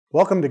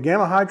Welcome to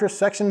Gamma Hydra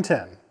Section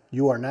 10.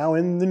 You are now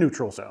in the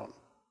neutral zone.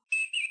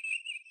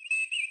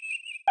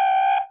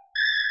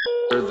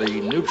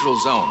 The neutral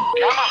zone.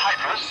 Gamma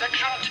Hydra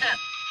Section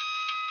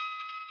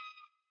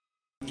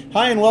 10.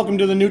 Hi, and welcome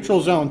to the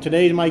neutral zone.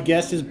 Today, my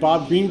guest is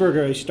Bob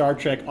Greenberger, a Star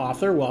Trek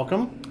author.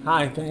 Welcome.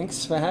 Hi,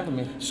 thanks for having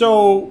me.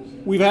 So,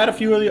 we've had a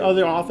few of the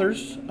other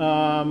authors.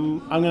 I'm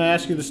going to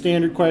ask you the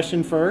standard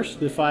question first,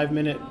 the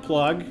 5-minute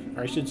plug,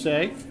 or I should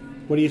say.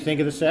 What do you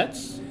think of the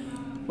sets?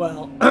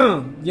 Well,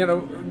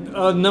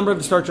 a number of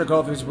the Star Trek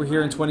authors were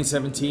here in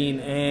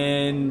 2017,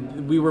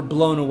 and we were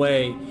blown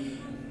away.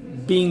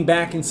 Being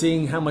back and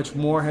seeing how much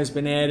more has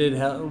been added,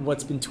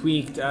 what's been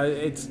tweaked,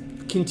 it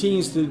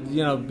continues to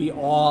be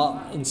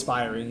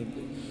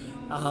awe-inspiring.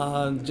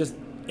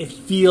 It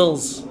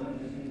feels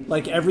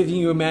like everything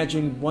you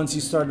imagined once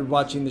you started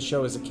watching the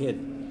show as a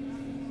kid.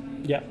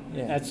 Yeah,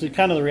 that's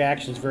kind of the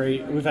reactions.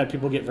 We've had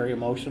people get very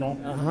emotional.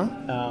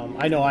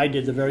 I know I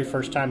did the very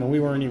first time, and we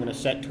weren't even a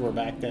set tour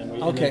back then.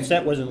 The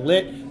set wasn't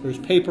lit. There was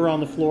paper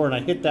on the floor, and I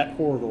hit that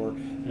corridor,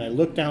 and I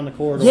looked down the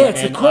corridor. Yeah,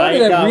 it's the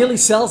corridor that really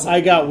sells it.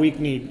 I got weak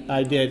kneed.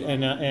 I did,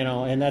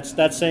 and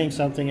that's saying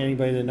something.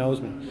 Anybody that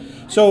knows me.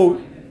 So,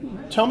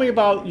 tell me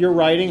about your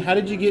writing. How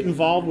did you get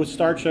involved with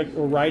Star Trek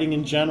or writing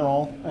in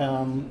general?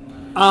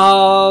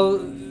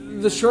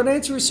 The short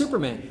answer is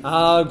Superman.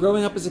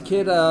 Growing up as a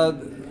kid,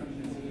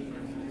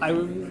 I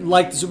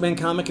liked the Superman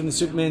comic and the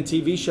Superman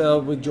TV show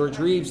with George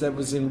Reeves that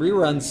was in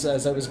reruns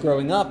as I was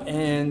growing up,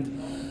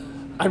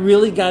 and I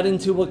really got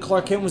into what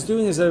Clark Kent was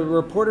doing as a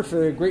reporter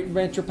for a great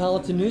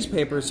metropolitan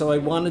newspaper, so I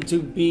wanted to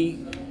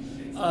be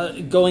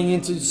going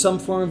into some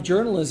form of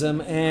journalism,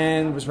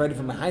 and was writing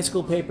for my high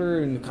school paper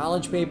and the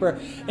college paper,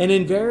 and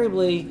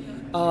invariably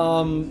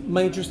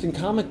my interest in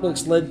comic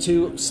books led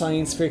to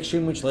science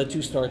fiction, which led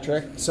to Star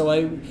Trek, so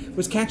I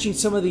was catching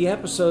some of the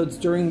episodes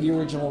during the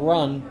original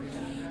run.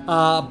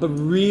 But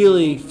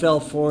really fell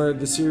for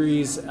the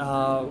series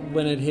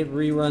when it hit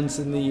reruns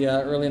in the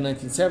early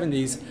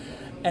 1970s,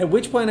 at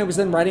which point I was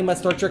then writing about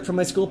Star Trek for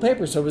my school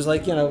paper. So it was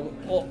like,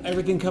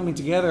 everything coming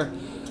together.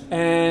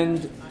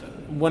 And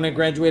when I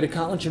graduated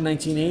college in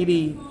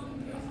 1980,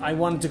 I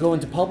wanted to go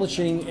into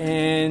publishing,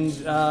 and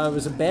it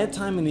was a bad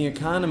time in the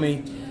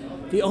economy.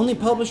 The only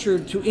publisher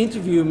to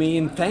interview me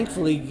and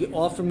thankfully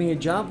offer me a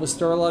job was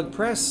Starlog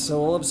Press. So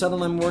all of a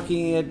sudden I'm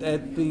working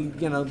at the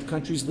the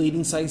country's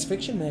leading science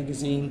fiction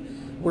magazine,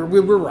 where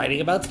we were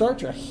writing about Star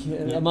Trek,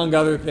 among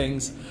other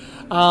things.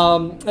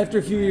 After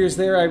a few years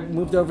there, I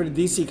moved over to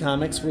DC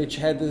Comics, which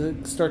had the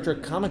Star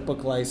Trek comic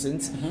book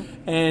license.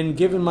 And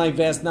given my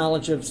vast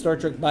knowledge of Star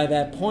Trek by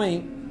that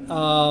point,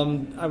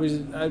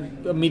 I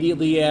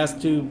immediately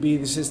asked to be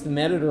the assistant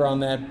editor on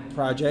that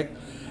project.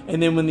 And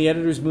then when the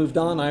editors moved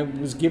on, I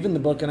was given the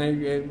book, and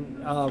I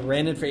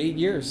ran it for 8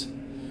 years.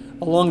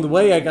 Along the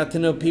way, I got to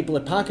know people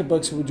at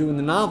Pocketbooks who were doing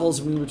the novels.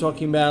 We were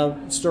talking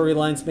about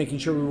storylines, making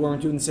sure we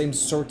weren't doing the same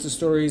sorts of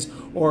stories,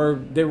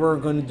 or they were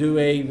going to do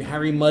a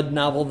Harry Mudd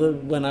novel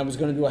when I was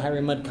going to do a Harry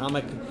Mudd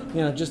comic,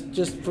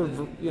 just for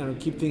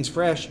keep things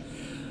fresh.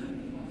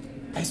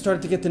 I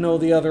started to get to know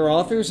the other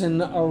authors,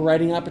 and our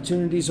writing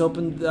opportunities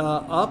opened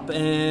up,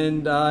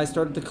 and I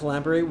started to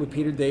collaborate with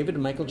Peter David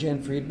and Michael Jan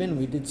Friedman.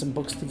 We did some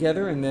books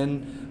together, and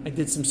then I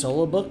did some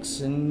solo books,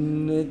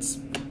 and it's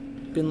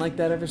been like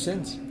that ever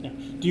since. Yeah.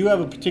 Do you have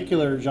a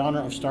particular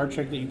genre of Star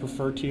Trek that you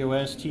prefer,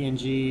 TOS,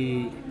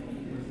 TNG?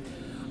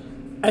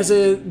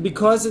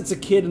 Because it's a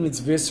kid and it's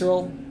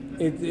visceral,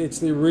 it's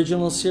the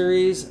original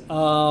series.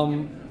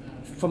 From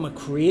a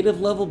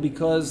creative level,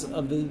 because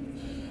of the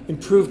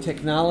improved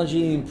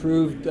technology,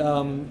 improved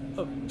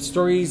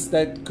stories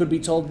that could be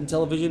told in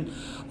television.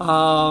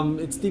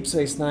 It's Deep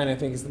Space Nine, I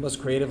think, is the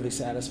most creatively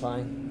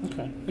satisfying.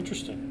 Okay,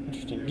 interesting.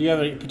 Do you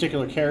have a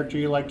particular character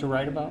you like to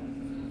write about?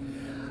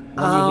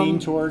 One you lean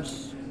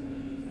towards?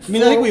 I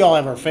think we all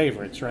have our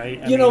favorites, right?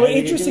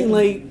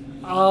 Interestingly,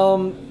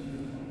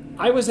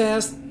 I was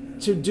asked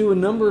to do a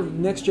number of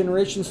Next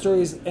Generation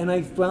stories, and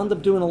I wound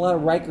up doing a lot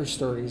of Riker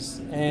stories.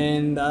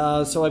 And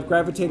so I've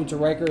gravitated to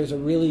Riker as a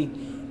really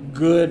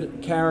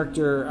good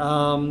character.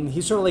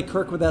 He's sort of like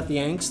Kirk without the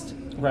angst.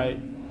 Right.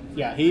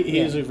 Yeah, he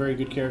is a very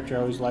good character. I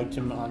always liked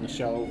him on the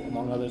show,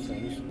 among other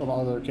things,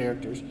 among other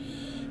characters.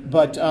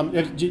 But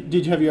have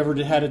you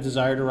ever had a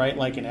desire to write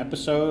like an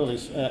episode,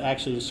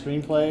 actually a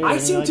screenplay? I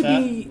seem to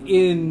be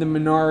in the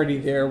minority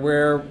there,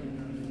 where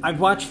I've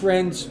watched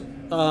friends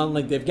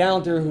like Dave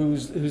Galanter,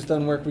 who's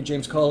done work with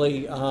James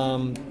Coley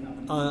on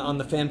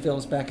the fan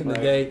films back in the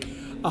day.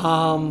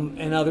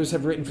 And others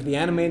have written for the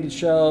animated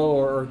show,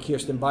 or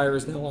Kirsten Beyer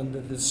is now on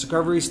the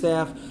Discovery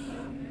staff.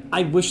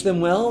 I wish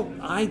them well.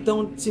 I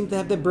don't seem to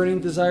have that burning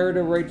desire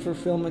to write for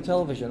film or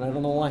television. I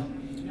don't know why.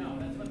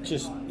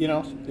 Just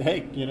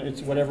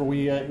it's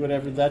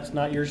whatever that's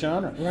not your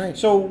genre. Right.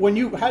 So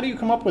how do you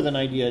come up with an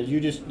idea? You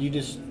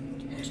just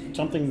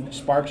something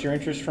sparks your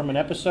interest from an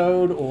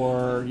episode,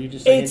 or you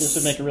just say, hey, this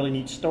would make a really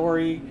neat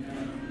story?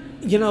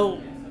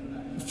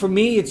 For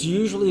me, it's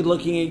usually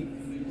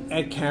looking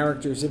at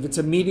characters. If it's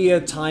a media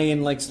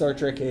tie-in like Star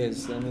Trek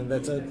is, I mean,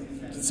 that's a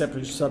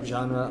separate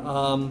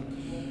subgenre.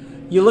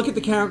 you look at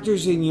the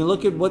characters and you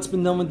look at what's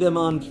been done with them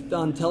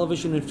on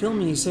television and film,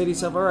 and you say to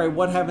yourself, all right,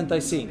 what haven't I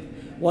seen?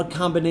 What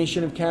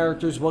combination of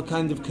characters, what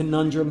kind of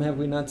conundrum have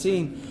we not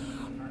seen?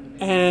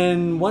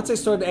 And once I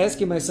started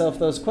asking myself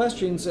those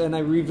questions, and I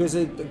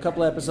revisit a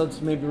couple episodes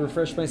to maybe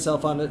refresh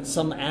myself on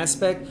some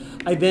aspect,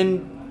 I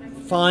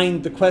then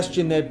find the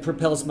question that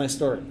propels my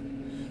story.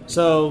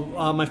 So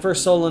my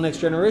first solo Next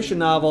Generation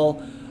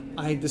novel,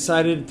 I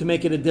decided to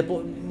make it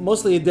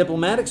mostly a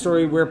diplomatic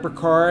story where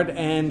Picard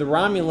and the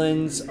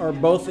Romulans are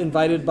both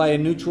invited by a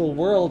neutral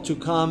world to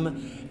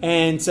come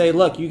and say,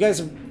 look, you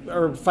guys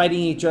are fighting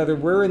each other.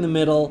 We're in the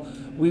middle.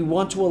 We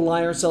want to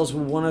ally ourselves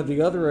with one or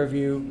the other of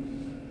you.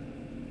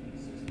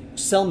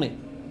 Sell me.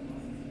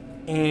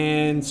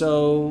 And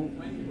so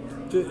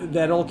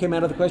that all came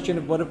out of the question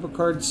of what if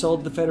Picard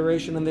sold the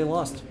Federation and they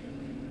lost?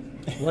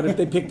 What if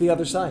they picked the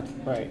other side?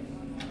 Right.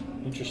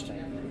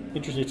 Interesting.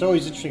 It's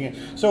always interesting.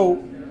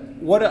 So,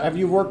 what have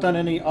you worked on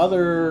any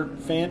other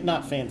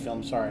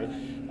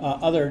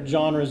other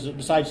genres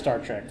besides Star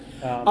Trek,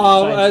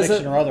 science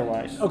fiction or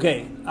otherwise?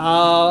 Okay,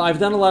 I've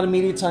done a lot of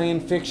media tie-in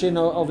fiction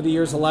over the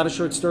years. A lot of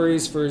short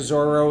stories for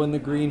Zorro and the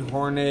Green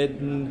Hornet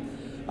and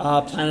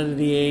Planet of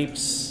the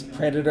Apes,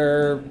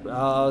 Predator.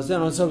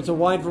 So it's a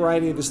wide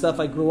variety of the stuff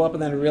I grew up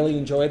and that I really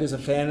enjoyed as a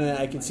fan, and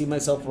I could see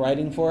myself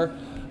writing for.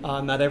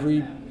 Not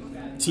every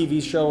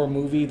TV show or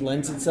movie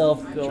lends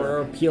itself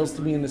or appeals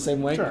to me in the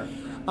same way. Sure.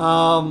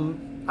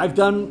 I've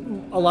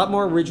done a lot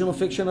more original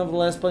fiction over the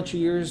last bunch of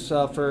years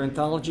for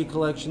anthology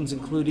collections,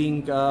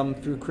 including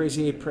through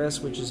Crazy 8 Press,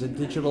 which is a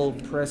digital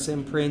press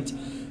imprint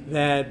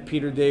that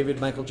Peter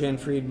David, Michael Jan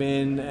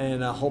Friedman,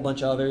 and a whole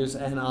bunch of others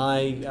and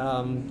I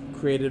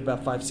created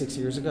about 5-6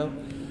 years ago.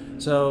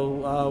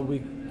 So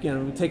we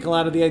take a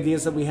lot of the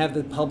ideas that we have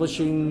that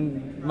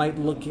publishing might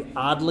look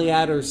oddly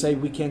at or say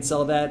we can't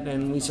sell that,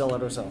 and we sell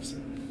it ourselves.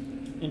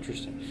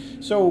 Interesting.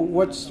 So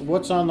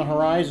what's on the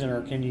horizon,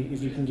 or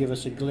if you can give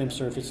us a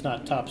glimpse, or if it's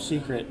not top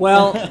secret?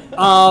 Well,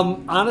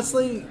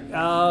 honestly,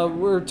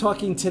 we're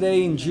talking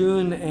today in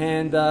June,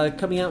 and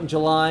coming out in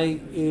July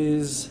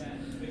is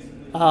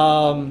the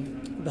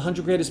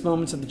 100 Greatest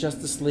Moments of the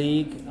Justice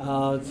League.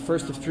 The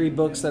first of 3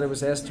 books that I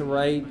was asked to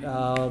write,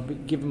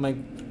 given my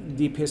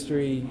deep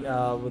history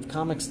with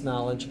comics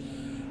knowledge.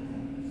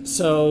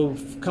 So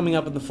coming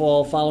up in the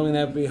fall, following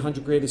that would be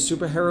 100 Greatest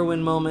Superheroine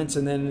Moments,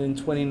 and then in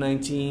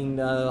 2019,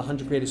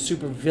 100 Greatest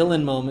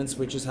Supervillain Moments,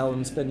 which is how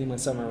I'm spending my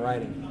summer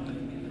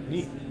writing.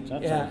 Neat.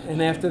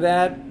 And after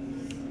that,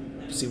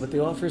 see what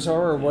the offers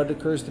are or what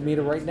occurs to me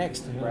to write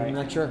next. Right. I'm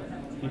not sure.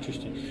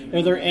 Interesting.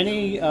 Are there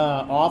any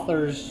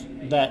authors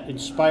that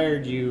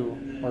inspired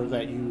you, or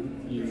that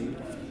you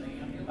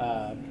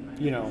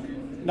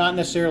not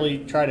necessarily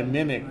try to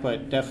mimic,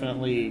 but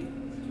definitely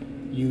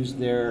use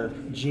their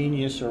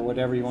genius or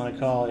whatever you want to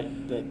call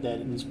it,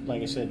 that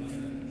like I said,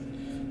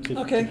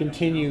 to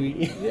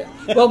continue? Yeah.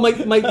 Well,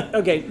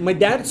 my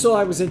dad saw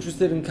I was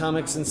interested in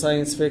comics and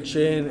science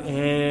fiction,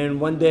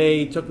 and one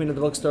day took me to the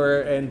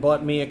bookstore and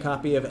bought me a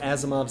copy of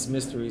Asimov's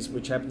Mysteries,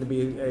 which happened to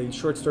be a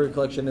short story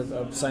collection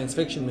of science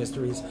fiction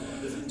mysteries.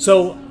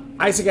 So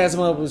Isaac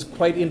Asimov was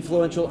quite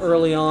influential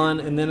early on,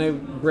 and then I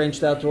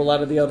branched out to a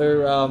lot of the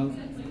other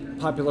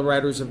popular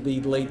writers of the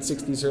late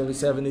 60s, early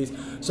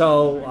 70s.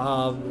 So,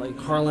 like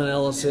Harlan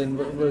Ellison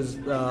was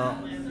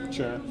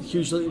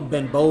hugely,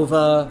 Ben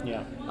Bova,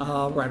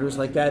 writers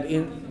like that.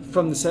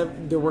 From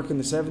their work in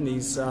the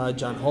 70s,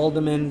 John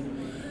Haldeman.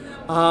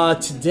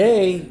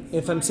 Today,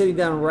 if I'm sitting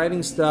down and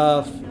writing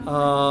stuff,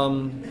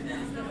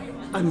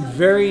 I'm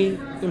very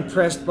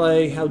impressed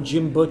by how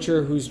Jim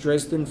Butcher, whose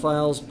Dresden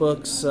Files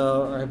books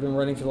have been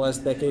running for the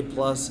last decade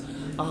plus,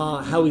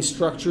 how he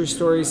structures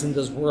stories and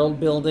does world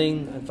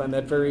building. I find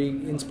that very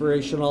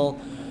inspirational.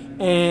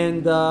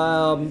 And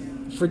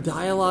for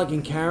dialogue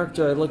and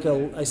character,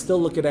 I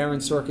still look at Aaron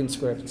Sorkin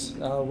scripts,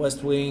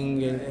 West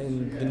Wing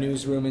and The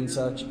Newsroom and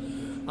such.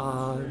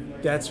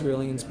 That's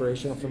really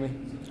inspirational for me.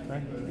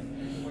 Right.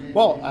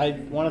 Well, I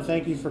want to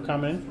thank you for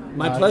coming.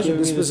 My pleasure.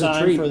 This was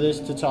a treat for this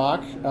to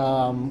talk.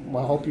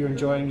 I hope you're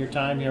enjoying your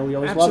time here. We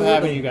always Absolutely.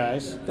 love having you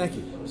guys. Thank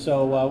you.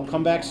 So we'll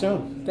come back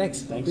soon.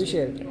 Thanks.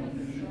 Appreciate it.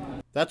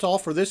 That's all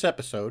for this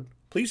episode.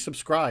 Please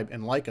subscribe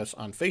and like us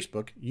on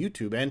Facebook,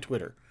 YouTube, and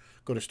Twitter.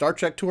 Go to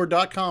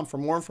StarTrekTour.com for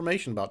more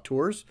information about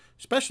tours,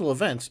 special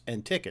events,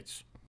 and tickets.